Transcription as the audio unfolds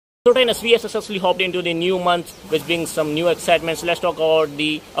So trainers, we have successfully hopped into the new month, which brings some new excitement. So let's talk about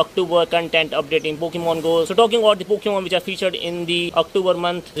the October content update in Pokemon Go. So talking about the Pokemon which are featured in the October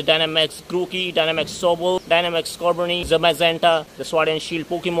month, the Dynamax Grookey, Dynamax Sobble, Dynamax Scorbunny, the Magenta, the Sword and Shield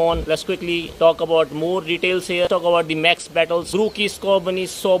Pokemon. Let's quickly talk about more details here. Talk about the max battles. Grookey, Scorbunny,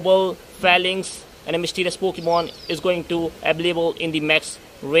 Sobble, Phalanx, and a mysterious Pokemon is going to available in the max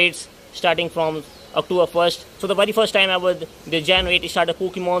raids starting from October 1st. So the very first time ever, the Gen 8 starter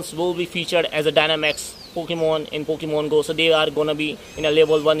Pokemons will be featured as a Dynamax Pokemon in Pokemon Go. So they are gonna be in a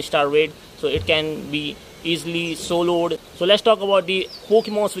level 1 star raid, so it can be easily soloed. So let's talk about the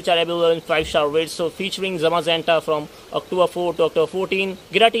Pokemons which are available in 5-star raids. So featuring Zamazenta from October 4 to October 14,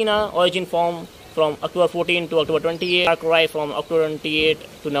 Giratina origin form from October 14 to October 28, Darkrai from October 28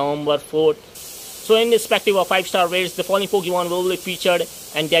 to November 4th. So in respective of 5-star raids, the following Pokemon will be featured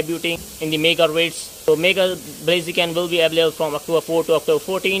and debuting in the Mega raids. So Mega Blaziken will be available from October 4 to October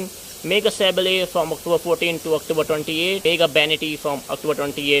 14, Mega Sableye from October 14 to October 28, Mega Banity from October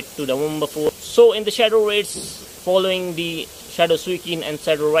 28 to November 4. So in the Shadow raids, following the Shadow Suicune and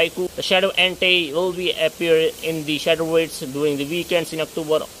Shadow Raikou, the Shadow Entei will be appear in the Shadow raids during the weekends in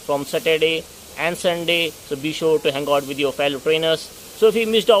October from Saturday and Sunday. So be sure to hang out with your fellow trainers. So if you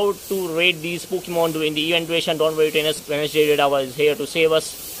missed out to raid these Pokemon during the event duration, don't worry trainers, Wednesday raid hour is here to save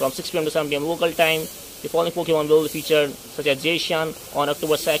us from 6 PM to 7 PM local time. The following Pokemon will be featured such as Jason on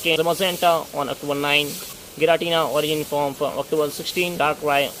October 2nd, Zamazenta on October 9, Giratina origin form from October 16,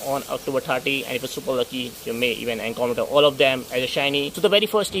 Darkrai on October 30, and if you're super lucky, you may even encounter all of them as a shiny. So the very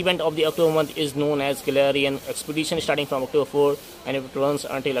first event of the October month is known as Galarian Expedition starting from October 4, and it runs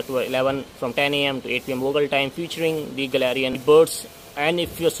until October 11 from 10 AM to 8 PM local time, featuring the Galarian birds. And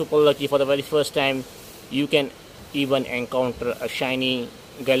if you're super lucky, for the very first time, you can even encounter a shiny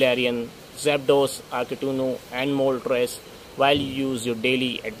Galarian, Zapdos, Articuno, and Moltres while you use your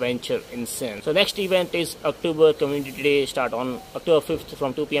daily adventure in Sin. So next event is October Community Day, start on October 5th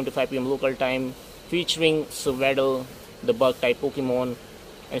from 2 PM to 5 PM local time, featuring Sewaddle, the bug type Pokemon.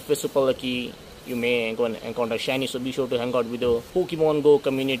 And if you're super lucky, you may go and encounter shiny, so be sure to hang out with the Pokemon Go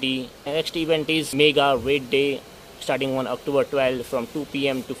community. And next event is Mega Raid Day, starting on October 12 from 2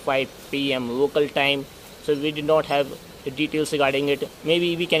 PM to 5 PM local time. So we did not have the details regarding it.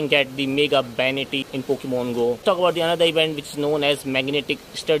 Maybe we can get the Mega Banity in Pokemon Go. Talk about the another event which is known as Magnetic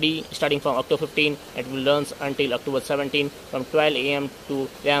Study, starting from October 15. It will run until October 17 from 12 AM to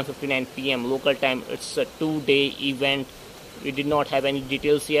 11:59 PM local time. It's a 2-day event. We did not have any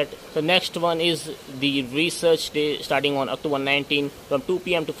details yet. The next one is the Research Day, starting on October 19 from 2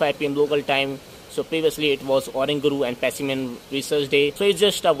 PM to 5 PM local time. So previously it was Oranguru and Pessimin Research Day. So it's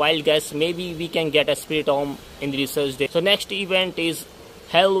just a wild guess. Maybe we can get a Spiritomb in the Research Day. So next event is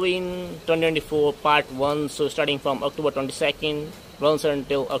Halloween 2024 Part 1. So starting from October 22nd, runs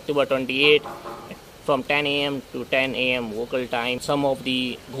until October 28 from 10 AM to 10 AM local time. Some of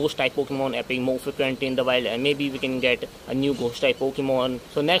the ghost type Pokemon appearing more frequent in the wild, and maybe we can get a new ghost type Pokemon.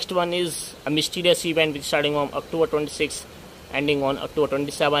 So next one is a mysterious event which is starting on October 26th, ending on October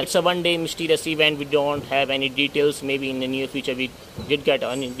 27. It's a 1-day mysterious event. We don't have any details. Maybe in the near future we did get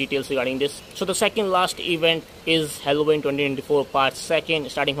any details regarding this. So the second last event is Halloween 2024 Part 2,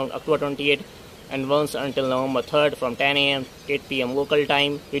 starting from October 28 and runs until November 3rd from 10 AM 8 PM local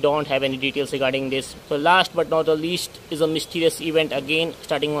time. We don't have any details regarding this. So last but not the least is a mysterious event again,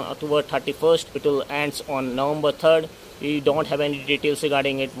 starting on October 31st. It will end on November 3rd. We don't have any details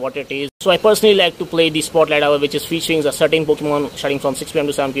regarding it, what it is. So I personally like to play the Spotlight Hour, which is featuring a certain Pokemon starting from 6 PM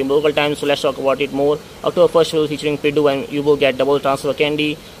to 7 PM local time. So let's talk about it more. October 1st will featuring Pidoo and you will get double transfer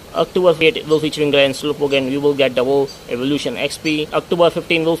candy. October 8 will featuring Grand Slowpoke and you will get double evolution XP. October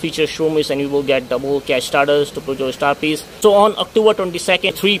 15 will feature Shroomish and you will get double catch starters to put your star piece. So on October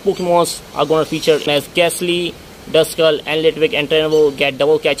 22nd, 3 Pokemons are going to feature as Ghastly, Duskull, and Litwick, and trainer will get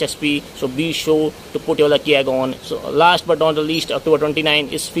double catch SP, so be sure to put your lucky egg on. So last but not the least, October 29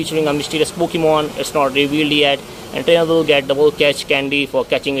 is featuring a mysterious Pokemon. It's not revealed yet, and trainer will get double catch candy for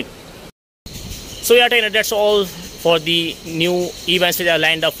catching it. So yeah trainer, that's all for the new events that are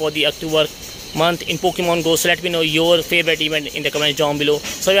lined up for the October month in Pokemon Go. So let me know your favorite event in the comments down below.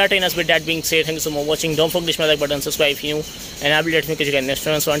 So yeah trainers, with that being said, thank you so much for watching. Don't forget to smash the like button, subscribe if you're new, and I will let me catch you guys next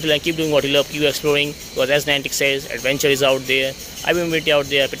time. So until then, keep doing what you love, keep exploring, because as Niantic says, adventure is out there. I will meet you out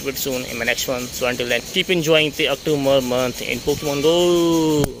there pretty soon in my next one. So until then, keep enjoying the October month in Pokemon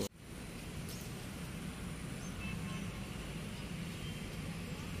Go.